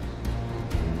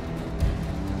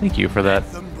 Thank you for that.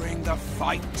 Let them bring the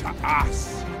fight to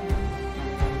us.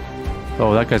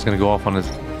 Oh, that guy's gonna go off on his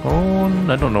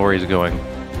own. I don't know where he's going.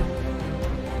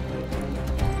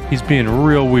 He's being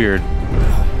real weird.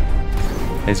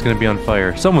 He's gonna be on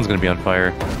fire. Someone's gonna be on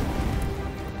fire.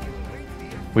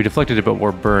 We deflected it, but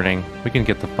we're burning. We can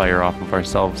get the fire off of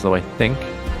ourselves, though, I think.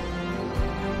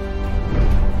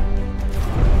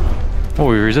 Oh,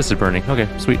 we resisted burning. Okay,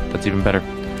 sweet. That's even better.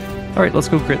 Alright, let's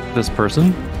go crit this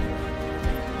person.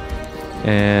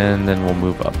 And then we'll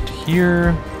move up to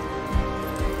here.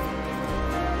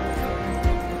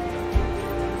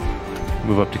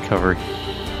 Move up to cover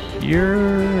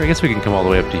here. I guess we can come all the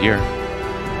way up to here.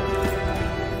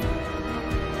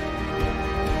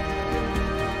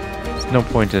 There's no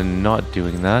point in not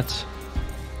doing that.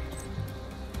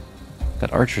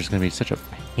 That archer's gonna be such a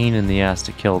pain in the ass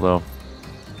to kill, though.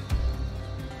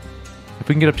 If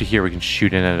we can get up to here, we can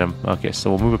shoot in at him. Okay,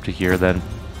 so we'll move up to here then.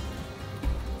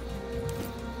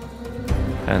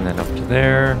 And then up to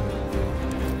there.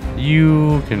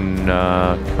 You can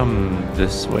come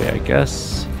this way, I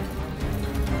guess.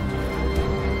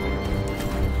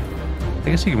 I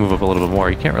guess you can move up a little bit more.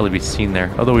 You can't really be seen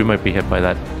there. Although we might be hit by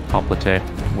that hoplite,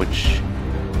 which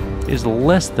is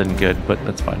less than good, but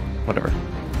that's fine. Whatever.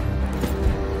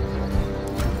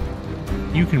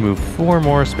 You can move 4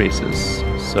 more spaces.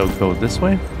 So go this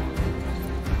way.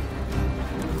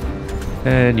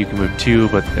 And you can move 2,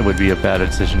 but it would be a bad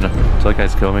decision. So that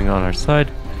guy's going on our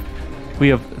side. We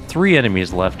have 3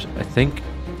 enemies left, I think.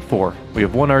 4. We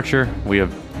have 1 archer, we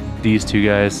have these 2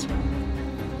 guys,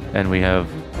 and we have...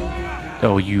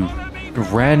 Oh, you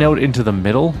ran out into the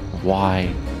middle?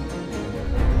 Why?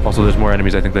 Also, there's more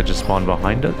enemies, I think, that just spawned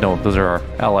behind us. No, those are our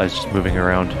allies just moving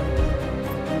around.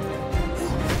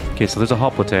 Okay, so there's a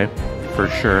hoplite, for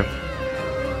sure.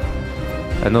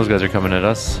 And those guys are coming at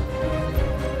us.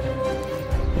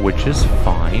 Which is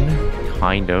fine,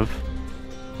 kind of.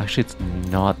 Actually, it's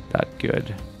not that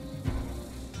good.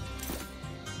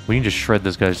 We need to shred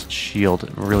this guy's shield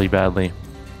really badly.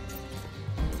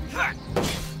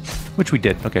 Which we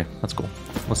did. Okay, that's cool.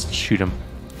 Let's shoot him.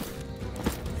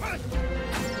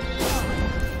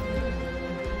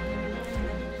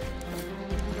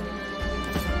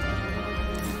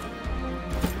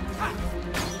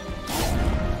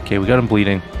 Okay, we got him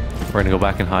bleeding. We're gonna go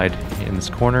back and hide in this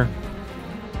corner.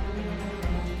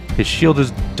 His shield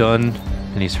is done.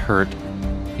 And he's hurt.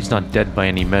 He's not dead by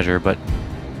any measure, but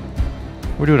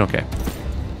we're doing okay.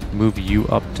 Move you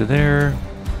up to there.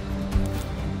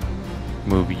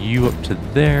 Move you up to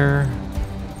there.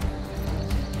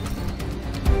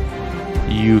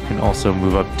 You can also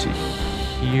move up to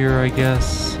here, I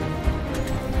guess.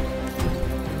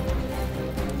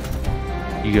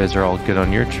 You guys are all good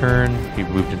on your turn. You've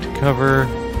moved into cover.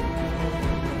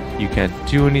 You can't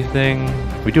do anything.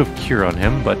 We do have Cure on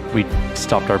him, but we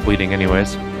stopped our bleeding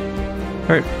anyways.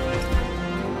 Alright.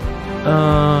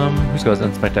 Who's got his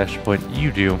end smite dash point?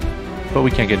 You do. But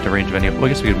we can't get into range of any of them.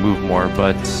 Well, I guess we could move more,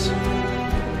 but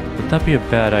would that be a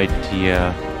bad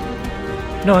idea?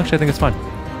 No, actually I think it's fine.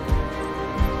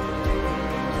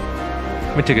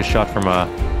 Let me take a shot from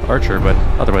Archer, but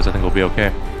otherwise I think we'll be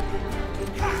okay.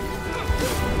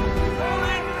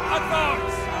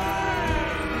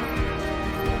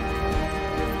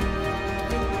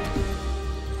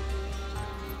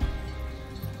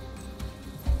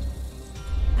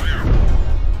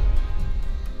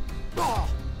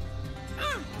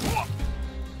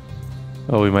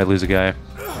 Oh, we might lose a guy.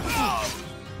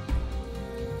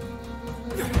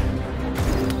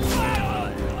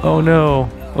 Oh no!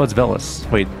 Oh, it's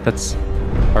Velis. Wait, that's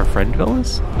our friend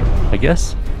Velis? I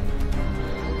guess?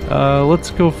 Let's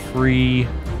go free...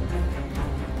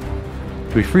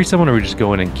 Do we free someone or we just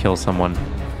go in and kill someone?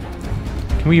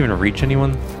 Can we even reach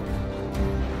anyone?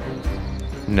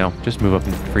 No, just move up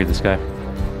and free this guy.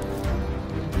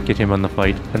 Get him on the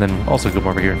fight, and then also come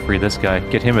over here and free this guy.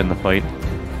 Get him in the fight.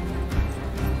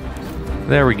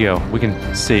 There we go. We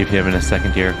can save him in a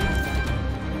second here.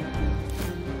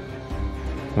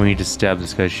 We need to stab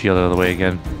this guy's shield out of the way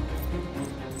again.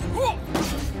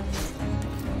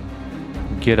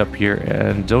 Get up here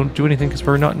and don't do anything because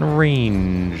we're not in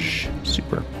range.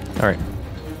 Super. Alright.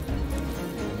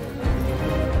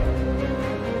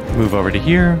 Move over to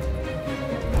here.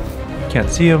 Can't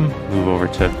see him. Move over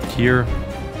to here.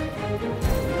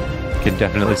 Can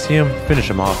definitely see him. Finish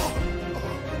him off.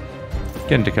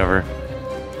 Get into cover.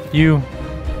 You.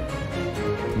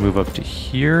 Move up to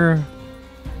here.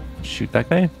 Shoot that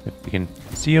guy, if we can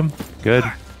see him. Good.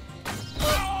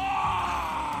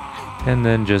 And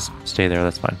then just stay there,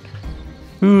 that's fine.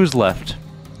 Who's left?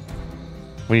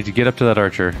 We need to get up to that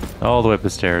archer, all the way up the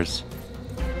stairs.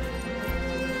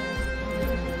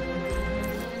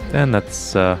 And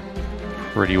that's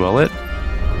pretty well it.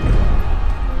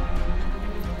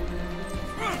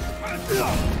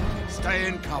 Stay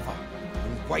in cover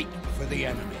and wait for the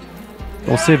enemy.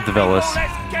 We'll save the Velis.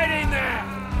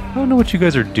 I don't know what you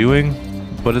guys are doing,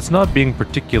 but it's not being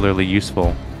particularly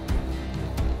useful.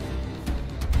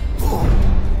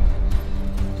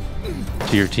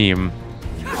 To your team.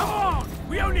 Come on!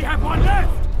 We only have one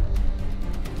left!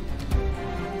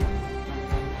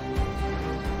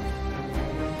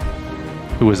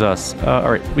 Who was us?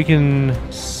 Alright, we can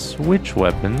switch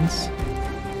weapons.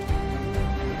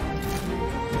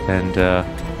 And,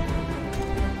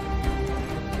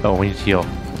 oh, we need to heal.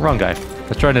 Wrong guy.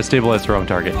 Let's try to stabilize the wrong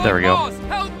target. There we go.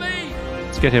 Help me!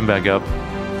 Let's get him back up.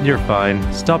 You're fine.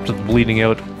 Stopped with bleeding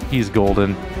out. He's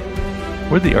golden.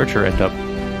 Where'd the archer end up?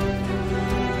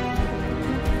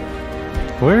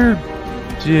 Where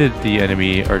did the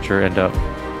enemy archer end up?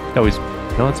 Oh, he's...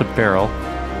 No, it's a barrel.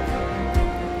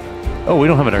 Oh, we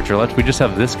don't have an archer left. We just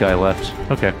have this guy left.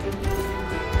 Okay.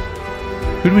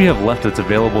 Who do we have left that's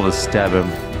available to stab him?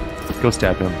 Go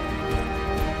stab him.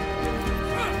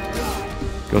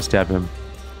 Go stab him.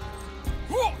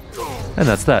 And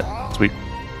that's that. Sweet.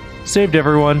 Saved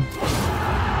everyone.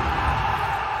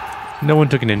 No one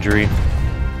took an injury.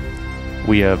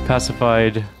 We have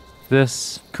pacified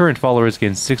this. Current followers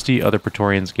gained 60, other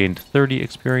Praetorians gained 30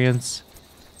 experience.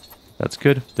 That's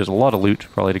good. There's a lot of loot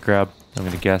probably to grab, I'm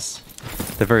gonna guess.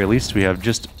 At the very least, we have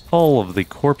just all of the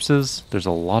corpses. There's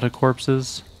a lot of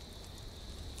corpses.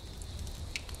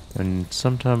 And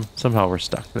somehow we're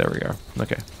stuck. There we are.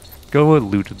 Okay. Go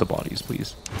loot the bodies,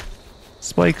 please.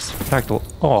 Spikes, packed...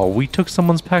 Oh, we took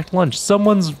someone's packed lunch.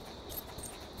 Someone's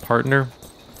partner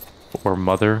or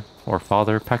mother or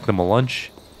father packed them a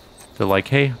lunch. They're like,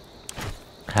 hey,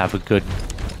 have a good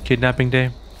kidnapping day.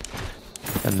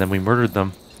 And then we murdered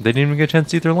them. They didn't even get a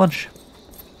chance to eat their lunch.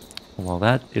 Well,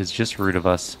 that is just rude of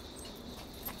us.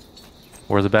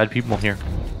 We're the bad people here.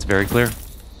 It's very clear.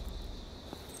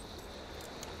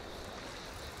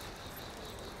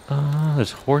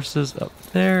 There's horses up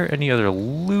there. Any other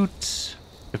loot?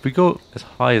 If we go as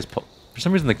high as... For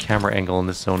some reason, the camera angle in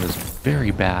this zone is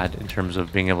very bad in terms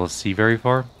of being able to see very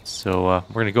far. So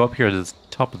we're going to go up here to the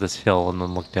top of this hill and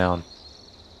then look down.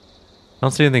 I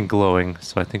don't see anything glowing,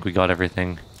 so I think we got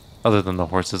everything. Other than the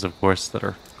horses, of course, that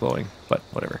are glowing. But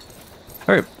whatever.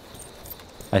 Alright.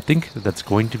 I think that's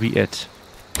going to be it.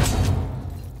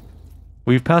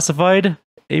 We've pacified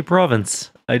a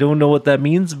province. I don't know what that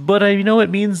means, but I know it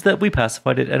means that we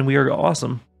pacified it and we are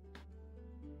awesome.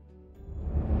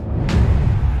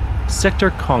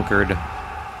 Sector conquered.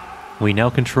 We now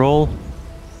control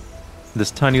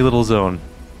this tiny little zone.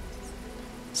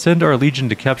 Send our legion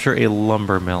to capture a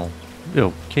lumber mill.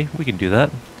 Okay, we can do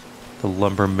that. The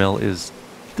lumber mill is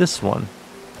this one.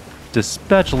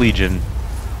 Dispatch legion.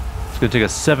 It's gonna take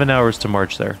us 7 hours to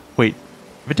march there. Wait,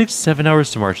 if it takes 7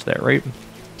 hours to march there, right?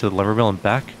 To the lumber mill and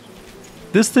back?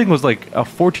 This thing was like a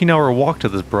 14-hour walk to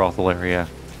this brothel area.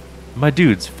 My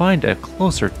dudes, find a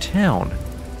closer town.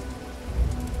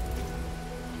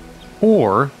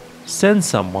 Or send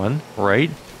someone,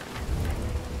 right?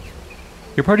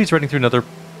 Your party's riding through another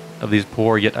of these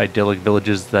poor yet idyllic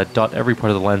villages that dot every part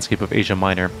of the landscape of Asia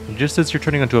Minor. Just as you're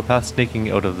turning onto a path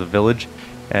snaking out of the village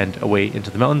and away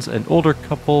into the mountains, an older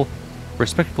couple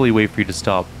respectfully wait for you to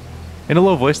stop. In a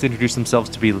low voice, they introduce themselves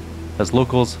to be as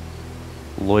locals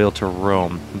loyal to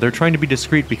Rome. They're trying to be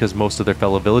discreet because most of their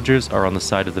fellow villagers are on the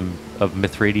side of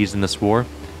Mithridates in this war.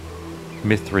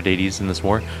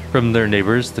 From their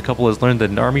neighbors, the couple has learned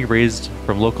that an army raised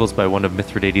from locals by one of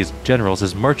Mithridates' generals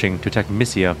is marching to attack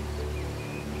Mysia.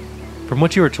 From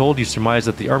what you are told, you surmise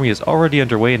that the army is already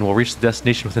underway and will reach the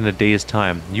destination within a day's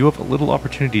time. You have a little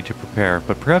opportunity to prepare,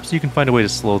 but perhaps you can find a way to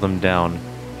slow them down.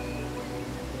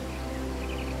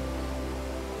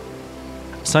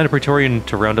 Assign a Praetorian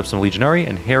to round up some legionary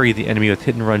and harry the enemy with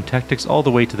hit-and-run tactics all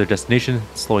the way to their destination,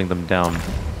 slowing them down.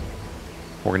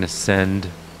 We're gonna send...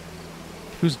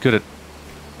 Who's good at...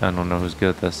 I don't know who's good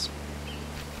at this.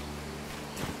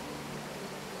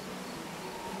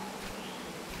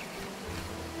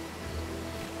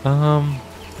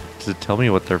 Does it tell me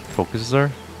what their focuses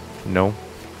are? No,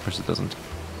 of course it doesn't.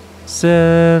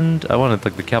 Send... I wanted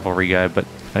like the cavalry guy, but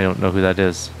I don't know who that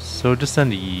is. So just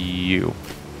send you.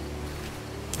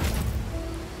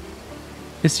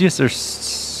 Isius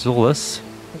Ursulus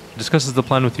discusses the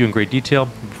plan with you in great detail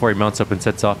before he mounts up and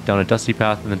sets off down a dusty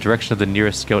path in the direction of the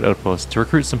nearest scout outpost to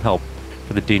recruit some help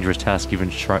for the dangerous task you've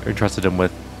entrusted him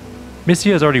with.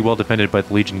 Mysia is already well defended by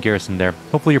the Legion garrison there.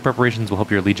 Hopefully your preparations will help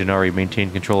your Legionary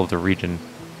maintain control of the region.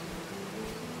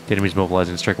 The enemy's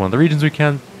mobilizing to strike one of the regions we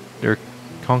can. They're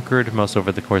conquered. Mouse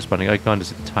over the corresponding icon to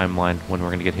see the timeline when we're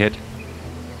going to get hit.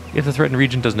 If the threatened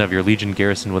region doesn't have your Legion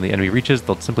garrison when the enemy reaches,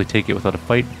 they'll simply take it without a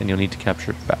fight, and you'll need to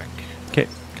capture it back. Okay,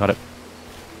 got it.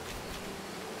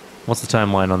 What's the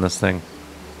timeline on this thing?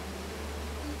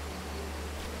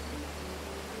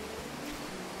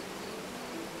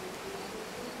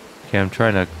 Okay, I'm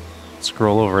trying to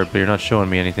scroll over it, but you're not showing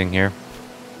me anything here.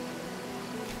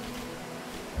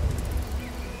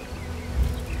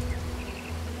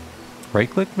 Right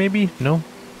click, maybe? No?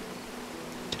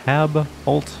 Tab?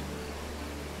 Alt?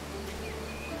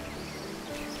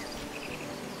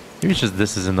 Maybe it's just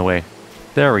this is in the way.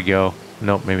 There we go.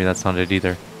 Nope, maybe that's not it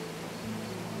either.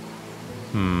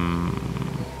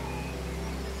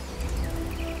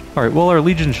 Alright, well our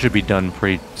Legion should be done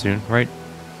pretty soon, right?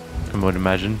 I would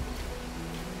imagine.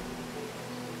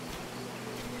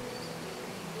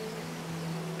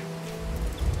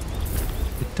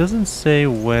 It doesn't say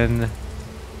when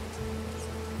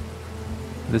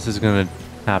this is gonna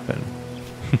happen.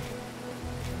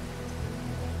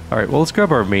 Alright, well let's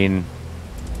grab our main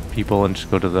people and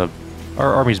just go to the...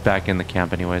 Our army's back in the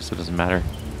camp anyway, so it doesn't matter.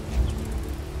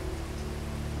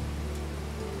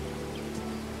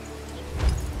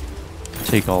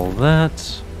 Take all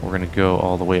that. We're gonna go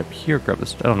all the way up here, grab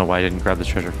this... I don't know why I didn't grab this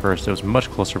treasure first. It was much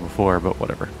closer before, but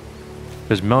whatever.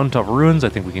 There's mountaintop ruins I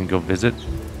think we can go visit.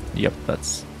 Yep,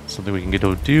 that's something we can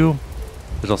go do.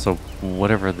 There's also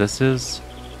whatever this is.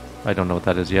 I don't know what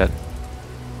that is yet.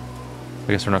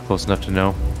 I guess we're not close enough to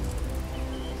know.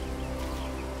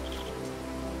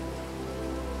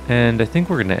 And I think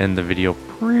we're going to end the video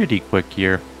pretty quick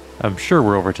here. I'm sure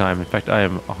we're over time. In fact, I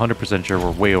am 100% sure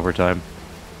we're way over time.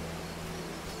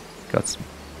 Got some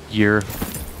gear.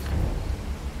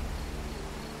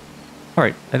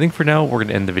 Alright, I think for now we're going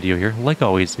to end the video here. Like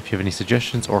always, if you have any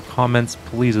suggestions or comments,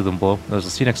 please leave them below. I'll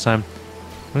see you next time.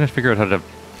 I'm going to figure out how to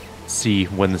see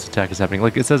when this attack is happening.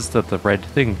 Like, it says that the red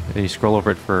thing, and you scroll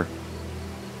over it for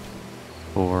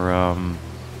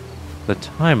the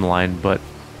timeline, but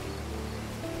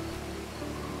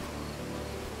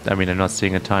I mean, I'm not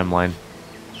seeing a timeline.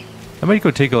 I might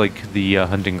go take like the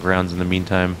hunting grounds in the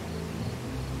meantime.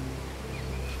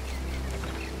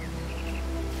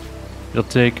 It'll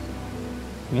take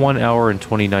 1 hour and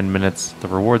 29 minutes. The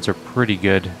rewards are pretty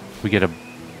good. We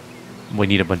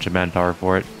need a bunch of manpower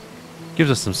for it. Gives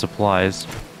us some supplies.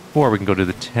 Or we can go to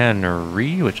the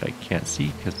tannery, which I can't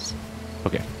see because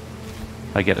Okay.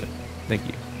 I get it. Thank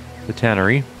you. The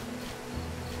tannery,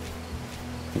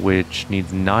 which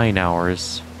needs 9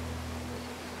 hours.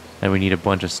 And we need a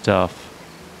bunch of stuff.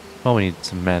 Well, we need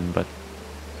some men, but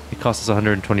it costs us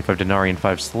 125 denarii and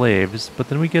 5 slaves, but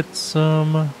then we get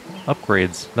some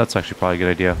upgrades. That's actually probably a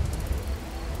good idea.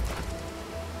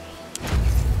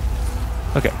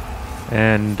 Okay.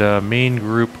 And main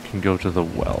group can go to the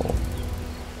well.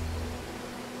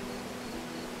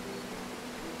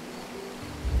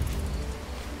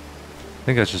 I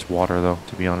think that's just water, though,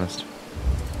 to be honest.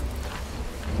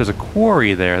 There's a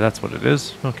quarry there, that's what it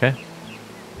is. Okay.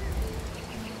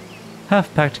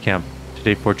 Half-packed camp.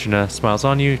 Today Fortuna smiles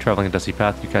on you. Traveling a dusty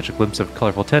path, you catch a glimpse of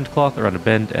colorful tent cloth around a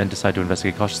bend and decide to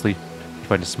investigate cautiously. You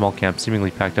find a small camp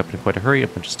seemingly packed up in quite a hurry, a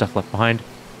bunch of stuff left behind.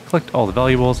 Collect all the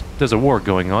valuables. There's a war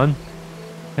going on.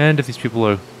 And if these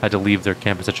people had to leave their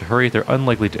camp in such a hurry, they're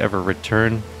unlikely to ever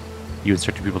return. You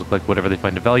instruct your people to collect whatever they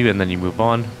find of value, and then you move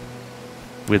on.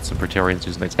 With some Praetorians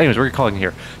do some things. Anyways, we're calling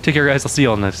here. Take care, guys. I'll see you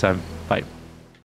all next time. Bye.